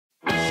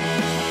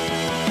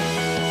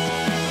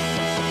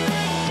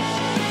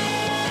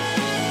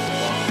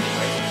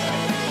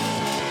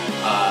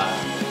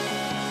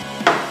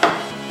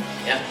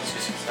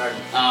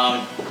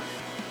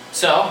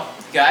So,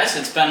 guys,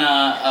 it's been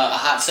a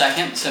hot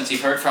second since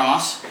you've heard from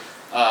us.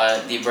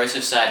 The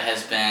AbrasiveSide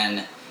has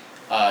been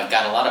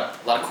got a lot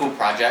of cool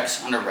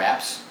projects under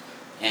wraps,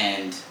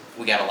 and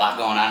we got a lot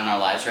going on in our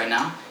lives right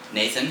now.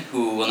 Nathan,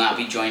 who will not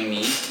be joining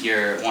me,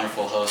 your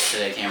wonderful host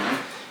today, Cameron,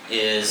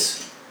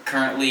 is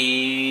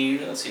currently,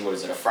 let's see, what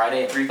is it, a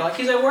Friday at 3 o'clock?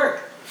 He's at work.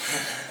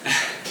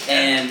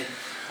 And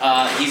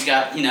he's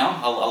got, a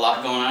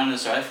lot going on in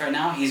his life right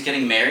now. He's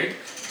getting married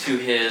to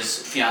his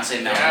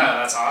fiancée, Melanie. Yeah,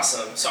 that's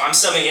awesome. So I'm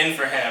subbing in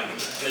for him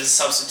as a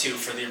substitute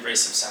for the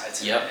AbrasiveSide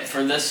today. Yep.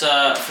 For this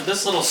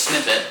little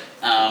snippet,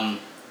 I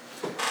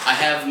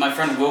have my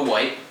friend Will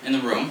White in the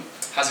room.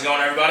 How's it going,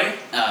 everybody?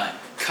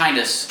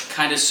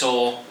 Kindest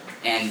soul,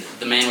 and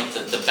the man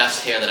with the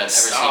best hair that I've ever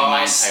seen in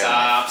my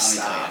entire life.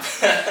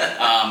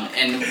 Stop.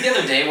 And the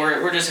other day,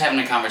 we're just having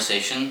a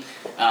conversation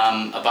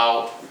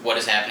about what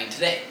is happening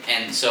today.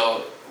 And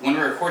so when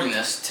we're recording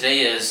this, today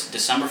is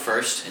December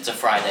 1st. It's a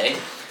Friday.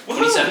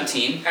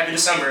 2017. Happy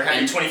December.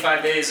 Happy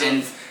 25 days and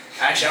of...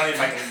 Actually, I don't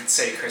know if I can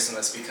say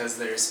Christmas because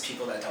there's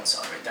people that don't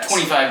celebrate that.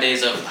 25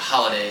 days of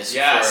holidays for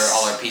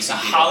all our PC people.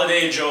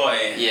 Holiday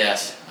joy.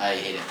 Yes, I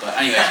hate it. But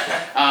anyway,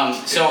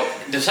 so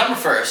December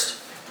 1st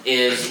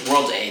is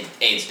World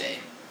AIDS Day.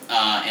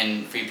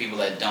 And for you people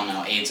that don't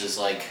know, AIDS is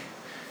like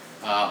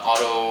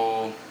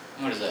autoimmune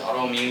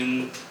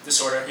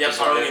disorder. Yep,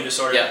 autoimmune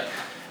disorder. Yep.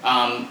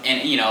 And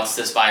it's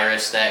this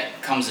virus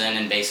that comes in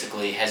and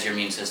basically has your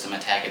immune system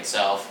attack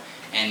itself,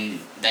 and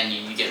then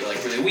you get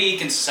like really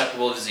weak and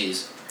susceptible to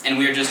disease. And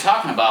we were just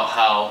talking about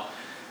how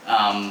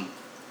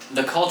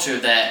the culture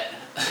that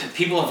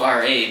people of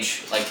our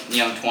age, like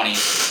young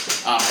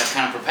 20s, have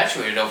kind of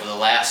perpetuated over the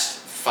last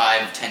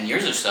 5-10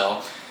 years or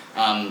so,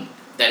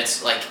 that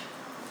it's like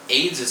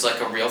AIDS is like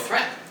a real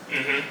threat.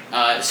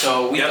 Mm-hmm.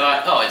 So we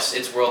thought,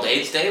 it's World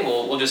AIDS Day.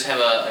 We'll just have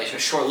a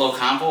short little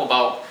convo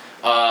about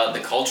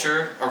the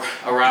culture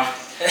around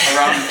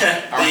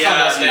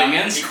us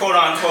youngins. The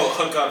quote-unquote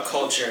hookup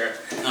culture.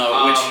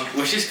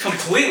 Which is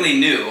completely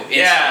new.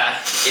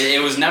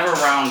 It was never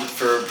around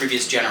for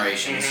previous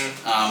generations.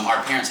 Mm-hmm.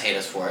 Our parents hate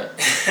us for it.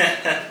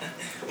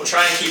 We'll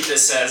try and keep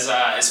this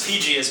as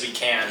PG as we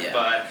can. Yeah.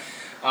 But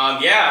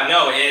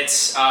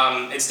it's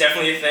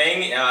definitely a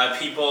thing.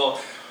 People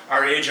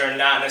our age are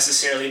not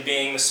necessarily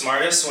being the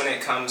smartest when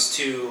it comes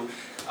to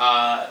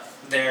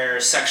their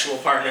sexual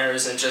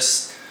partners, and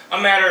just a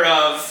matter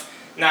of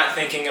not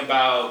thinking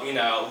about,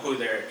 who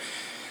they're,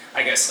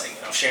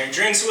 sharing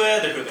drinks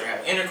with, or who they're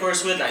having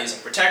intercourse with, not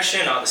using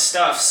protection, all this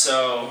stuff.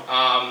 So,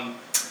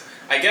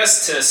 I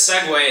guess to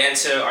segue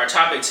into our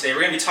topic today,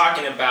 we're going to be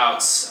talking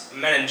about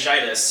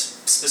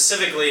meningitis,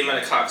 specifically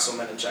meningococcal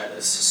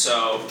meningitis.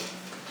 So,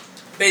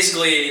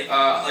 basically,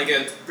 like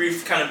a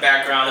brief kind of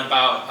background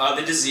about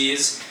the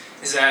disease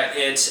is that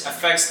it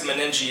affects the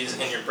meninges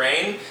in your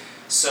brain.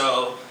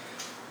 So,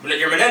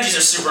 your meninges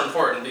are super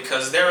important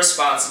because they're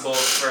responsible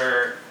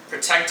for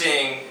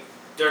protecting.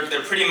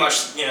 They're pretty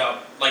much,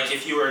 like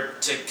if you were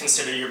to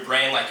consider your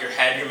brain like your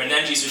head, your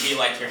meninges would be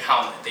like your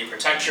helmet. They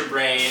protect your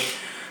brain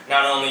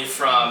not only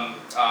from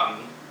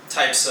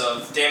types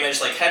of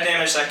damage, like head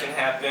damage that can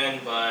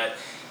happen, but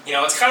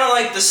it's kind of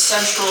like the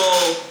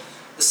central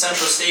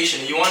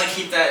station. You want to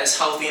keep that as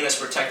healthy and as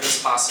protected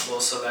as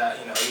possible, so that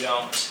you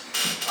don't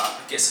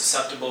get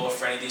susceptible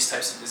for any of these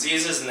types of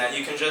diseases, and that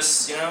you can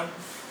just do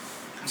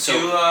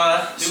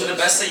the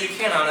best that you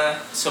can on a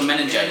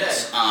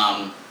meningitis.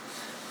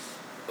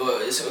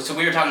 So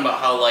we were talking about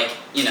how it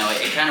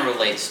kind of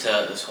relates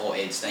to this whole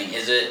AIDS thing.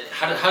 Is it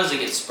how does it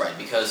get spread?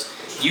 Because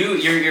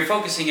you're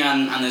focusing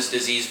on this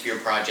disease for your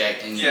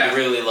project, and you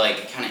really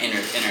kind of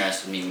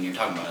interested me when you're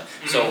talking about it.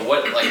 Mm-hmm.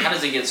 So how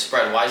does it get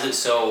spread? Why is it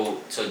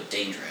so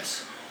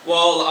dangerous?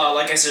 Well,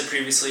 like I said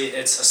previously,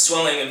 it's a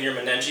swelling of your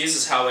meninges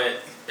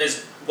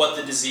is what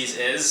the disease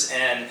is,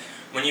 and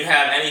when you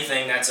have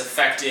anything that's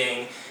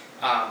affecting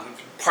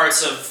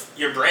parts of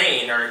your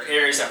brain or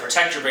areas that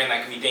protect your brain,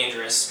 that can be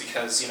dangerous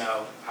because,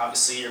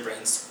 obviously your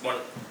brain's one,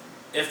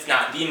 if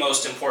not the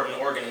most important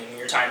organ in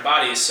your entire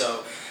body.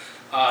 So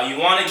you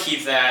want to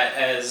keep that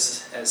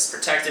as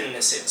protected and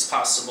as safe as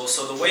possible.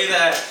 So the way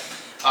that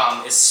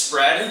it's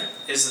spread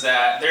is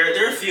that there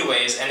are a few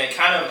ways, and it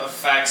kind of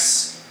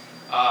affects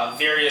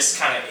various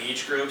kind of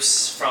age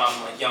groups,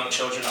 from like young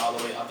children all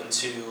the way up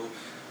into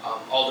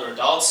older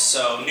adults.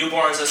 So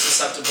newborns are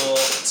susceptible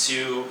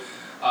to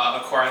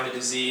acquiring the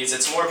disease.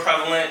 It's more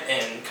prevalent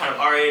in kind of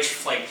our age,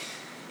 like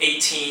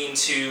 18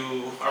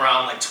 to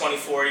around like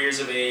 24 years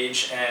of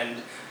age,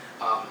 and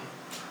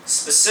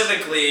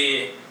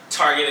specifically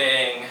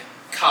targeting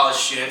college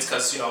students,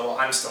 because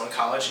I'm still in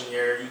college and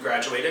you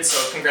graduated,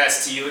 so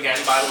congrats to you again,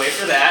 by the way,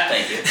 for that.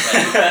 Thank you.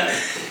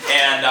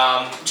 And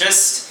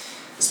just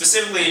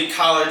specifically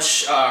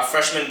college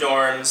freshman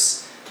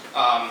dorms,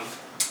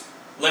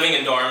 living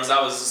in dorms,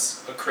 that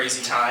was a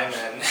crazy time,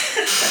 and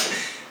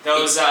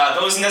Those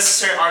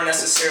aren't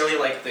necessarily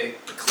like the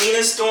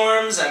cleanest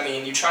dorms. I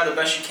mean, you try the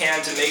best you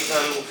can to make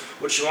them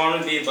what you want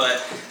them to be,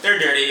 but they're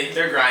dirty,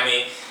 they're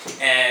grimy,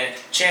 and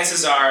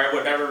chances are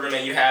whatever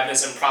roommate you have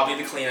isn't probably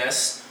the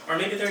cleanest. or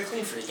maybe they're a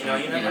clean freak. You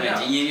never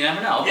know. You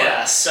never know.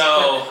 Yeah.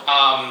 So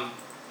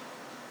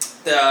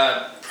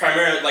the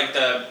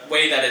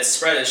way that it's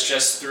spread is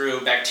just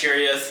through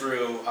bacteria,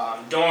 through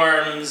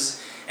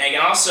dorms, and it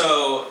can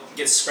also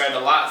get spread a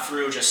lot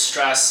through just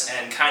stress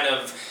and kind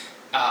of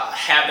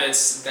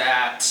habits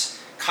that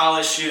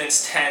college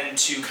students tend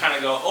to kind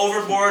of go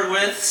overboard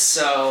with.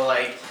 So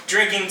like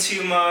drinking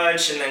too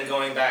much and then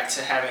going back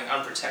to having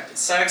unprotected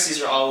sex.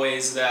 These are all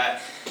ways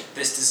that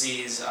this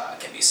disease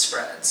can be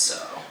spread.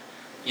 So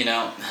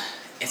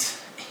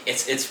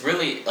it's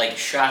really like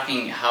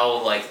shocking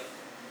how like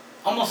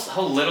almost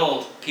how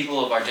little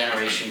people of our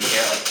generation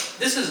care. Like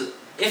this is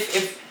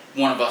if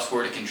one of us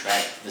were to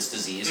contract this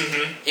disease,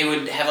 it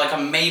would have like a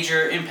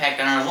major impact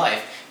on our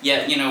life.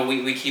 Yet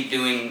we keep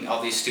doing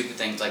all these stupid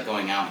things like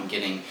going out and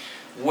getting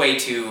way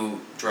too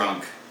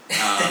drunk,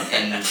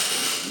 and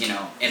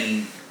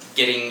and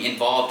getting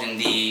involved in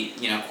the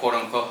quote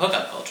unquote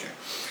hookup culture.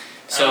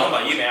 So I don't know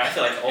about you, man. I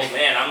feel like an old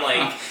man. I'm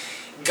like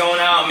going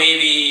out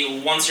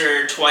maybe once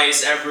or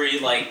twice every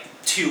like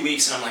 2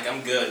 weeks, and I'm like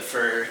I'm good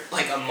for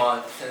like a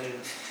month. And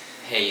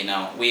hey,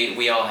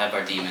 we all have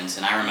our demons,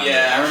 and I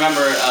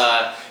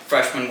remember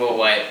freshman Will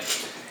White,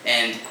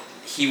 and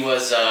he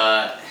was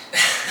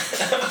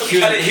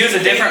he was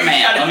a different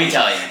man. Let me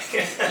tell you.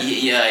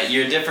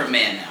 You're a different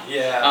man now.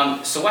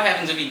 Yeah. So what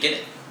happens if you get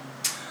it?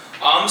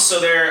 So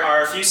there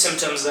are a few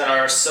symptoms that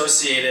are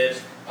associated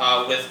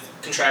with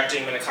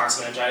contracting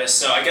meningococcal meningitis.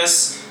 So I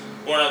guess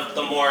one of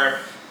the more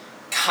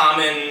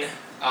common,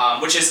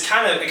 which is it's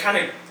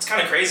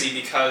kind of crazy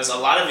because a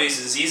lot of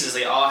these diseases,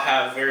 they all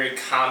have very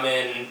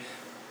common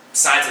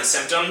signs and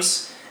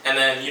symptoms, and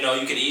then you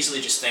could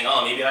easily just think,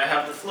 oh, maybe I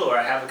have the flu or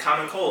I have a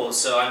common cold.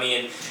 So I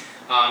mean,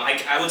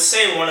 I would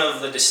say one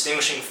of the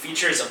distinguishing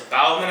features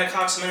about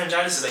meningococcal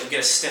meningitis is that you get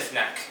a stiff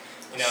neck.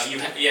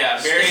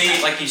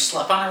 Very like you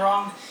slept on it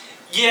wrong.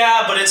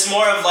 Yeah, but it's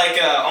more of like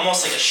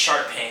almost like a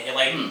sharp pain.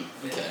 Like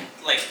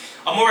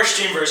a more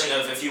extreme version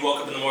of if you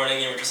woke up in the morning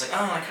and you were just like,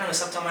 oh, I kind of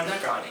stepped on my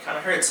neck wrong. It kind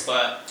of hurts.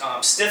 But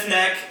stiff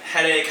neck,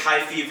 headache,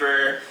 high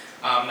fever,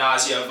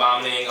 nausea,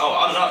 vomiting. Oh,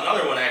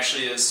 another one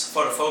actually is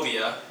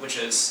photophobia, which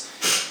is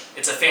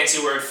it's a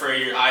fancy word for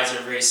your eyes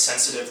are very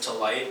sensitive to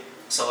light.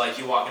 So like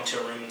you walk into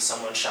a room and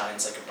someone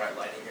shines like a bright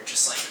light, and you're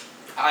just like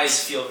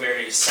eyes feel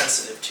very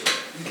sensitive to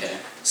it. Okay.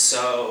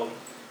 So,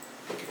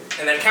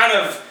 and then kind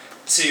of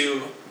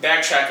to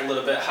backtrack a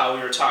little bit, how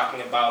we were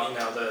talking about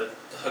the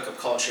hookup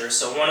culture.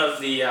 So one of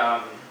the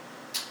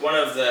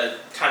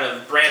kind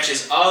of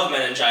branches of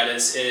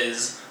meningitis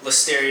is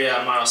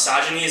Listeria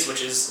monocytogenes,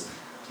 which is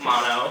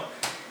mono,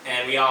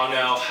 and we all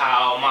know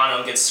how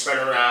mono gets spread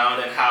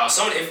around and how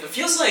it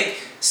feels like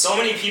so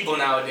many people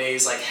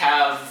nowadays like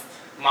have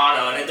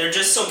mono and they're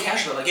just so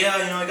casual, like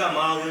I got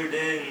mono the other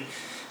day, and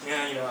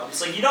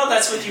it's like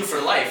that's with you for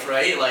life,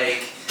 right?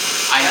 Like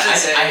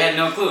I had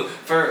no clue.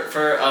 For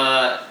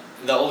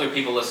the older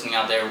people listening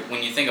out there,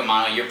 when you think of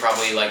mono, you're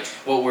probably like,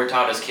 what we're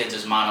taught as kids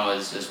is mono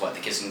is what, the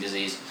kissing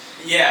disease.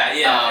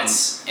 Yeah.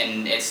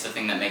 And it's the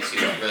thing that makes you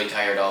really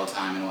tired all the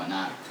time and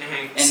whatnot.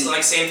 Mm-hmm. And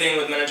like same thing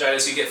with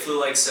meningitis, you get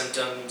flu-like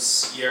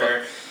symptoms.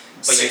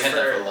 But you have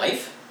that for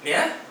life.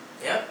 Yeah.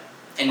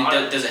 And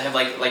does it have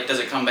does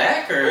it come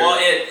back or? Well,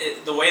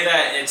 the way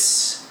that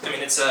it's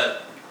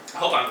a. I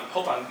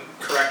hope I'm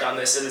correct on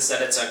this. Is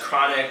that it's a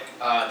chronic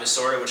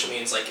disorder, which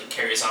means like it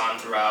carries on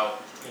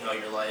throughout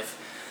your life.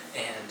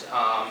 And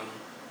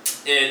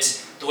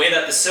the way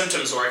that the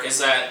symptoms work is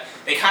that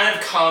they kind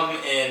of come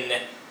in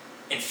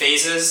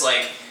phases.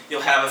 Like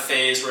you'll have a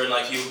phase where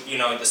like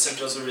the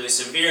symptoms are really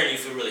severe and you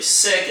feel really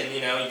sick, and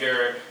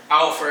you're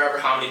out forever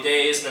how many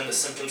days, and then the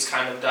symptoms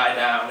kind of die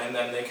down and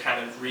then they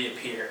kind of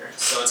reappear.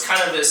 So it's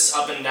kind of this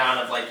up and down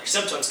of like your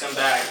symptoms come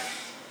back,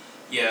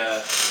 you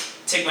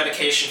take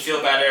medication,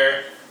 feel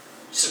better,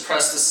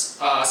 suppress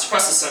the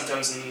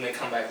symptoms, and then they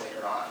come back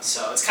later on.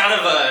 So it's kind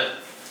of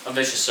a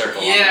vicious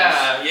circle.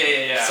 Yeah.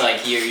 It's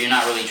like you're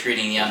not really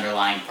treating the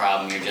underlying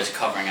problem, you're just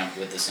covering up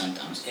with the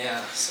symptoms.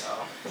 Yeah, so.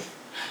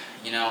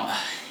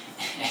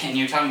 And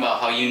you're talking about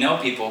how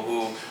people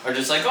who are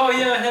just like, oh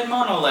yeah, I had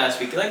mono last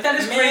week. Like, that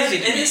is crazy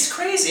to me. It is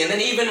crazy. And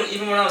then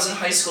even when I was in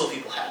high school,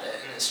 people had it,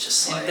 and it's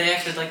just like... They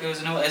acted like it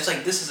was it's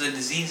like, this is a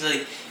disease,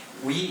 like,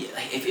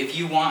 if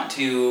you want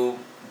to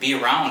be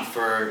around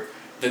for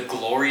the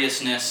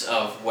gloriousness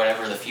of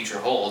whatever the future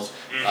holds,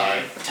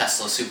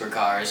 Tesla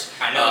supercars,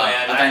 I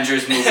know,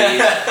 Avengers movies.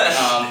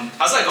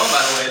 How's that going,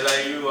 by the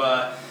way?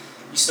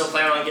 You still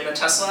planning on getting a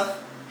Tesla?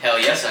 Hell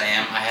yes, I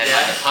am. I had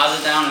my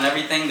deposit down and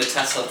everything. The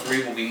Tesla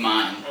 3 will be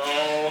mine.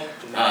 Oh,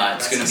 man,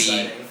 it's going to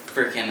be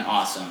freaking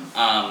awesome.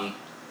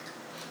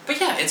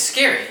 But yeah, it's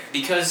scary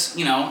because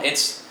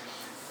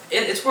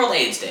it's World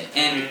AIDS Day,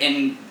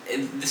 and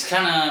this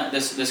kind of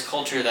this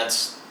culture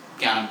that's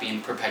kind of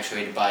being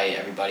perpetuated by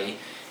everybody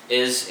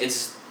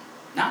it's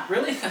not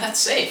really that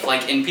safe.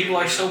 Like, and people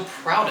are so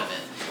proud of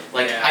it.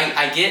 Like,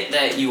 I get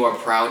that you are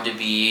proud to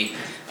be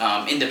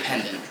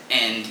independent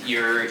and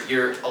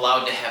you're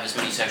allowed to have as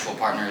many sexual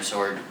partners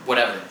or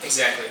whatever.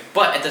 Exactly.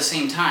 But at the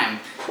same time,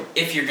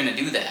 if you're gonna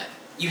do that,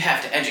 you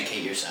have to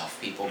educate yourself,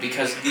 people,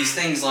 because these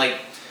things like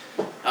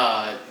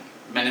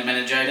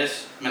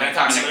meningitis.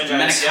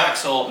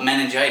 Meningococcus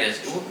meningitis.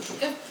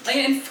 Like,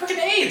 and fucking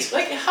AIDS.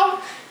 Like,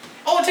 how?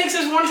 All it takes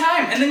is one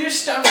time, and then you're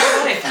stuck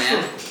for life,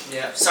 man.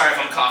 Yeah. Sorry if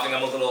I'm coughing.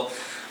 I'm a little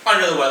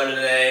under the weather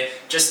today.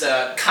 Just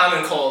a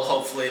common cold,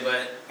 hopefully,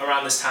 but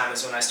around this time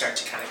is when I start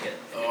to kind of get.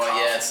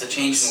 Yeah, it's the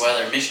change in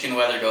weather. Michigan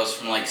weather goes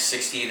from like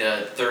 60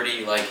 to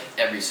 30 like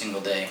every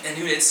single day. And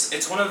dude,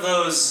 it's one of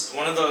those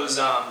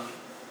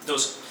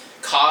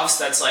coughs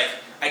that's like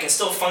I can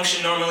still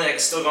function normally. I can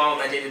still go on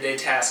with my day-to-day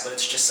tasks, but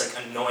it's just like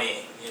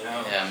annoying, you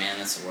know. Yeah, man,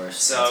 that's the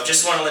worst. So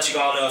just want to let you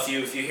all know if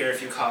you hear a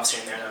few coughs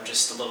here and there, that I'm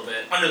just a little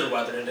bit under the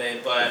weather today,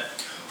 but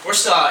we're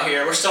still out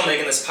here. We're still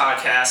making this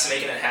podcast,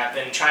 making it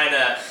happen, trying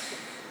to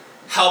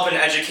help and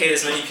educate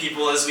as many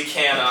people as we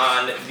can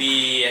on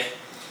the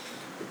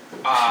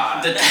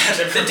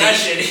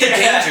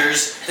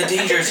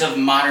dangers of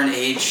modern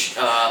age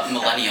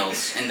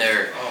millennials and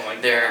their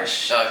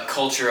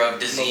culture of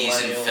disease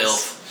and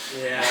filth.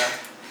 Yeah.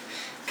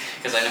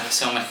 Because I know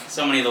so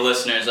many of the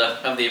listeners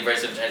of the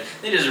AbrasiveSide,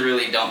 they just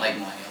really don't like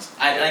millennials.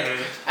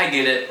 I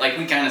get it. Like,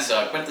 we kind of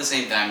suck, but at the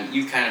same time,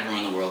 you kind of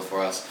ruin the world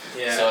for us.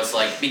 Yeah. So it's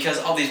like, because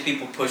all these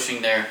people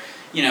pushing their,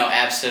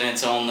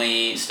 abstinence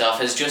only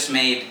stuff has just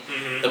made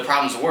the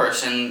problems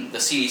worse, and the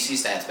CDC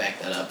stats back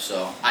that up.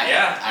 So I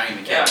don't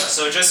even care. Yeah.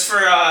 So just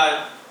for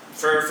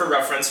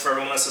reference for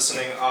everyone that's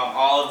listening,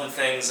 all of the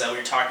things that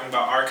we're talking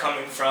about are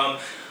coming from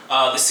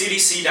the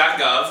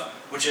CDC.gov,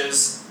 which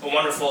is a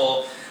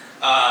wonderful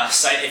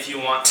site if you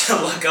want to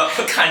look up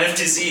what kind of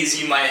disease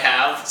you might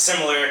have.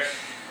 Similar,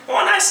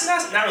 well, not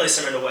really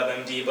similar to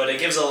WebMD, but it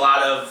gives a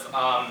lot of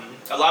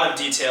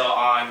detail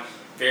on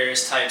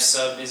various types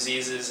of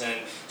diseases and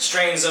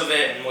strains of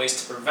it and ways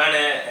to prevent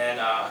it,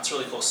 and it's a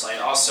really cool site.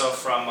 Also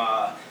from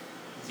what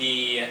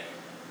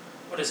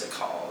is it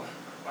called?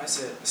 Why is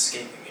it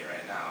escaping me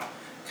right now?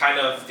 Kind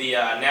of the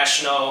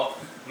National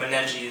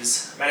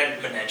Meningitis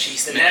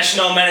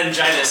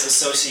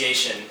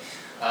Association.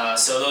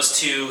 So those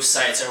two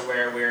sites are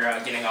where we're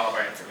getting all of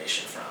our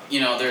information from.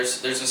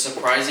 There's a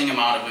surprising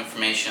amount of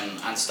information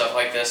on stuff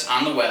like this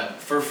on the web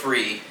for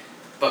free,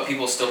 but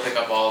people still pick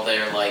up all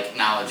their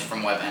knowledge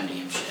from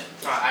WebMD and shit.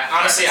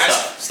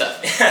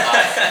 Stuff.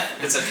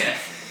 It's okay.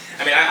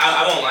 I mean,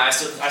 I won't lie.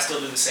 I still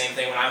do the same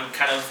thing when I'm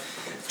kind of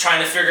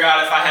trying to figure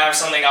out if I have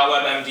something. I'll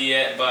WebMD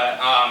it, but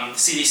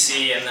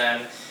CDC and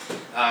then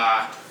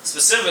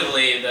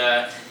specifically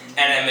the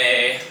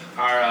NMA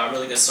are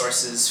really good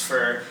sources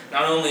for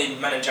not only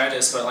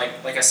meningitis, but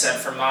like I said,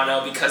 for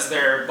mono, because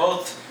they're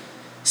both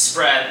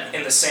spread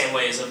in the same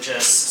ways of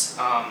just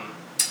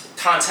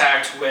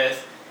contact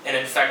with an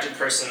infected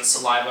person's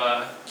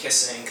saliva,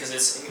 kissing, because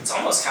it's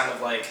almost kind of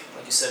like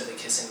you said, the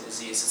kissing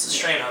disease. It's a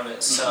strain of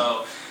it.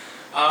 So,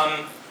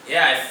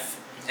 if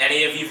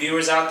any of you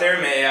viewers out there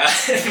may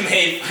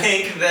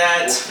think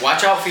that,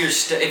 watch out for your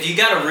if you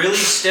got a really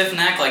stiff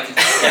neck, like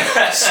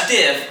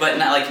stiff, but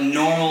not like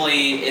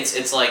normally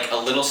it's like a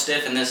little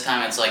stiff, and this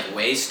time it's like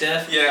way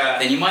stiff. Yeah.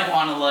 Then you might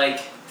want to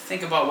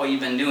think about what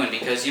you've been doing,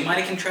 because you might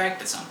have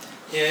contracted something.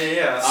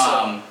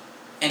 Yeah.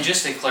 And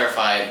just to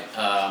clarify,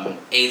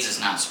 AIDS is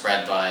not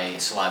spread by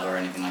saliva or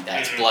anything like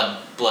that. It's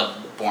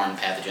blood-borne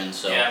pathogen.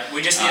 So yeah,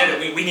 we just needed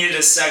we needed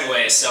a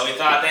segue, so we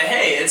thought that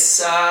it's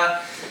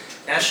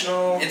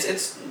national.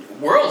 It's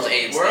World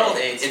AIDS.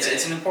 AIDS.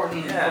 It's an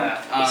important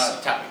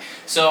topic.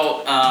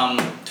 So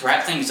to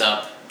wrap things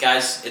up,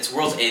 guys, it's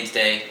World AIDS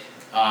Day.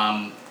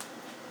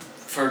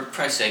 For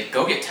Christ's sake,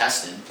 go get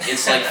tested.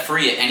 It's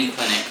free at any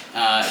clinic,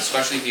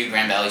 especially if you're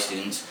Grand Valley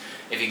students.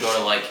 If you go to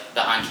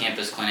the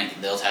on-campus clinic,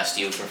 they'll test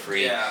you for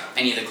free. Yeah.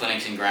 Any of the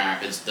clinics in Grand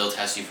Rapids, they'll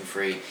test you for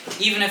free.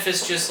 Even if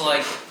it's just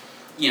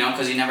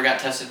because you never got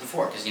tested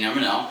before, because you never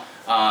know.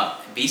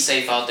 Be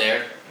safe out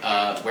there.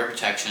 Wear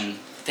protection.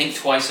 Think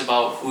twice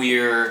about who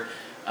you're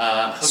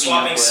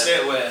swapping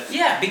spit with.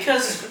 Yeah,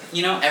 because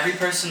every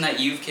person that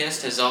you've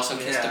kissed has also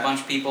kissed a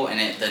bunch of people,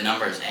 and the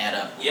numbers add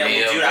up. Yeah,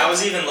 well, dude, I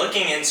was even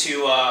looking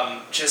into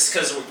just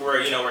because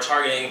we're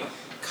targeting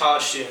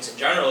college students in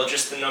general,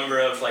 just the number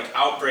of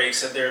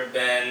outbreaks that there have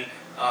been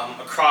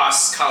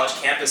across college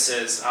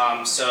campuses.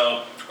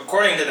 So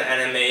according to the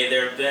NMA,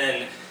 there have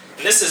been,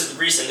 and this is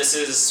recent, this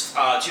is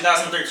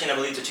 2013 I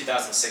believe to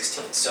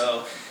 2016.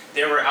 So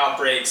there were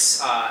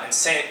outbreaks in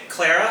Santa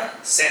Clara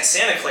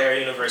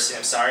University,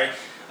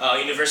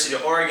 University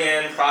of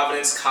Oregon,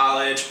 Providence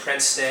College,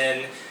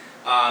 Princeton,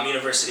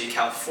 University of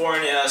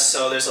California.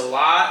 So there's a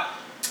lot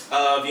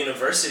of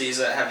universities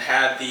that have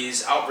had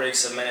these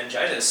outbreaks of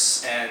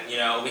meningitis, and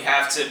we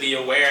have to be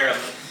aware of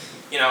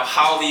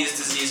how these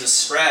diseases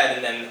spread,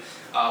 and then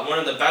one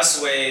of the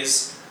best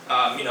ways,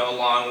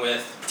 along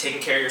with taking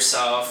care of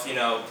yourself,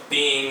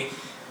 being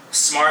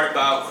smart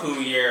about who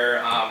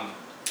you're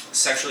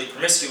sexually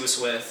promiscuous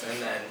with, and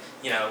then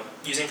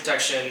using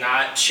protection,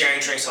 not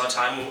sharing drinks all the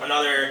time.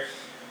 Another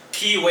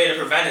key way to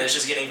prevent it is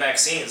just getting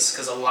vaccines,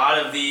 because a lot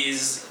of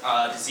these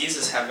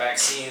diseases have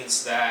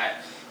vaccines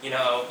that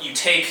you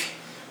take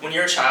when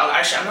you're a child.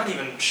 Actually, I'm not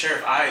even sure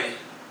if I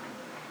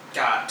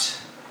got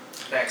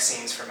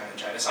vaccines for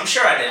meningitis. I'm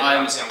sure I did when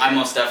I was younger. I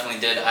most definitely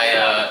did.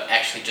 I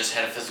actually just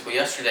had a physical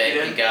yesterday.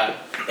 You did? I got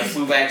the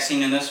flu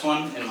vaccine in this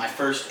one and my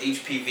first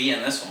HPV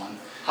in this one.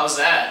 How's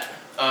that?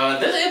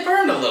 It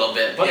burned a little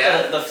bit,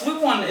 but the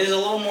flu one is a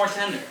little more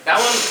tender. That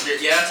one,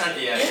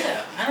 yeah.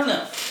 Yeah, I don't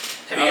know.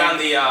 Have you gotten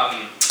the,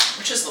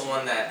 which is the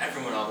one that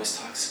everyone always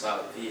talks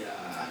about, the,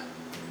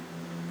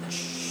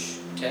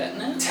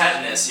 Tetanus?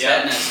 Tetanus, yeah.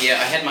 Tetanus, yeah.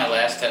 I had my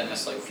last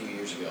tetanus like a few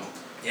years ago.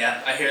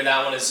 Yeah, I hear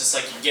that one is just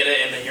like you get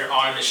it and then your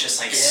arm is just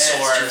like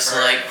sore. It's just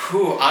like,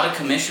 out of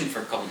commission for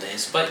a couple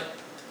days, but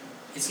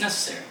it's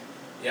necessary.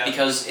 Yeah.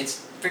 Because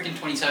it's freaking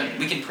 27.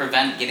 We can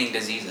prevent getting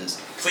diseases.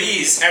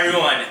 Please,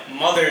 everyone,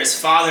 mothers,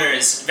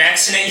 fathers,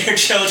 vaccinate your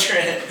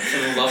children. For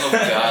the love of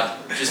God,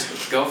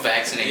 just go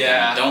vaccinate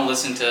them. Don't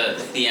listen to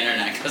the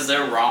internet because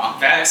they're wrong.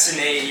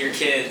 Vaccinate your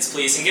kids,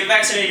 please, and get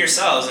vaccinated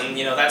yourselves. And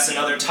that's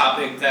another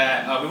topic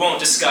that we won't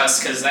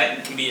discuss because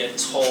that can be a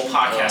whole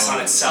podcast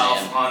on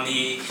itself on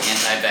the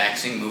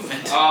anti-vaccine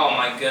movement. Oh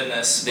my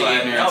goodness! Big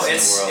ignorance in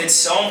the world. It's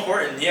so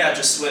important. Yeah,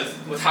 just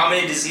with how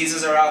many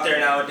diseases are out there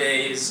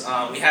nowadays,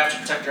 we have to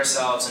protect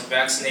ourselves, and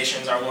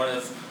vaccinations are one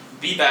of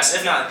the best,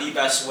 if not the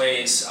best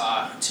ways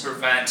to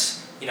prevent,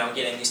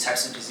 getting these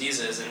types of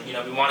diseases. And,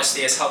 we want to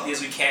stay as healthy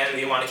as we can.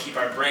 We want to keep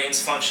our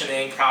brains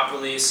functioning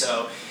properly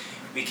so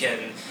we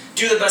can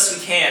do the best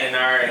we can in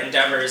our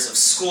endeavors of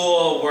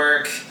school,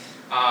 work,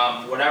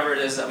 whatever it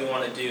is that we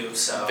want to do.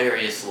 So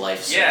various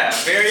life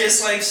circumstances. Yeah,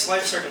 various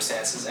life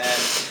circumstances.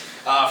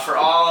 And for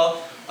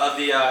all of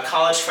the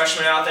college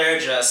freshmen out there,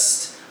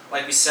 just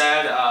like we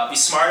said, be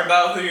smart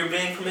about who you're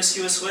being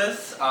promiscuous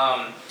with.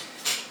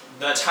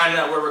 The time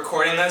that we're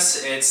recording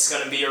this, it's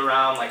going to be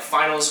around like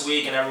finals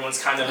week, and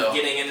everyone's kind of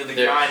getting into the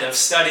grind of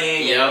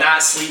studying and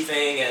not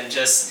sleeping, and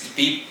just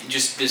be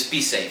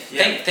safe.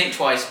 Yep. Think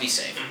twice. Be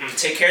safe. Mm-hmm.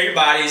 Take care of your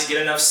bodies.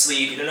 Get enough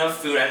sleep. Eat enough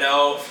food. I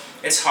know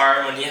it's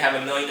hard when you have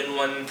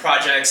 1,000,001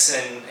 projects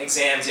and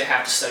exams you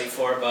have to study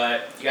for,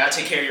 but you gotta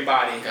take care of your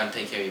body.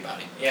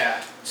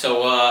 Yeah.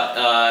 So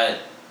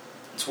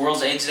it's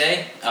World AIDS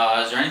Day.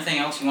 Is there anything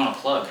else you want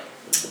to plug?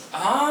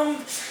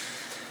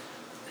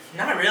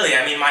 Not really.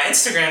 I mean, my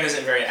Instagram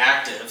isn't very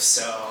active,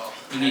 so...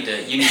 You need to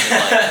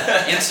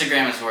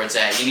Instagram is where it's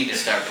at. You need to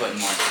start putting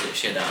more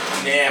shit up.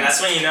 Man,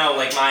 that's when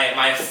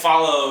my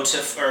follower to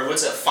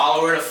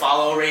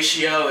follow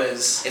ratio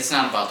is... It's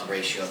not about the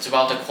ratio. It's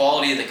about the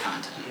quality of the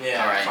content.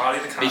 Yeah, all right? Quality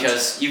of the content.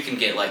 Because you can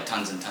get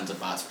tons and tons of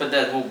bots, but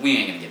we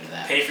ain't gonna get into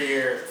that. Pay for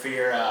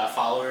your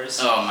followers.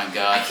 Oh my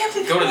God. I can't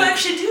believe people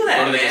actually do that,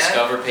 Go to the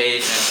Discover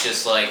page, and it's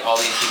just like all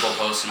these people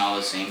posting all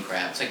the same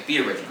crap. It's like, be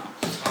original.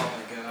 Oh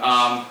my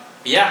gosh.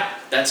 Yeah,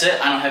 that's it.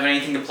 I don't have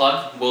anything to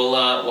plug.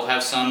 We'll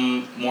have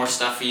some more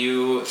stuff for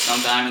you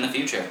sometime in the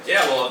future.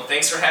 Yeah, well,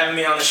 thanks for having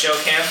me on the show,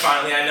 Cam.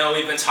 Finally, I know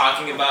we've been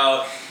talking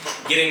about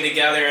getting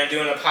together and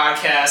doing a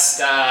podcast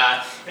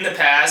in the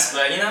past,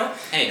 but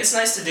hey, it's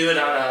nice to do it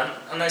on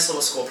a nice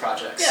little school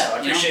project. Yeah, so I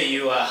appreciate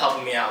you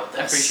helping me out with this.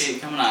 I appreciate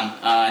you coming on.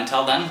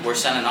 Until then, we're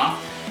signing off.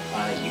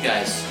 You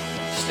guys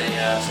stay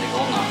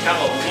golden.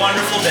 Have a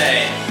wonderful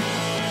day.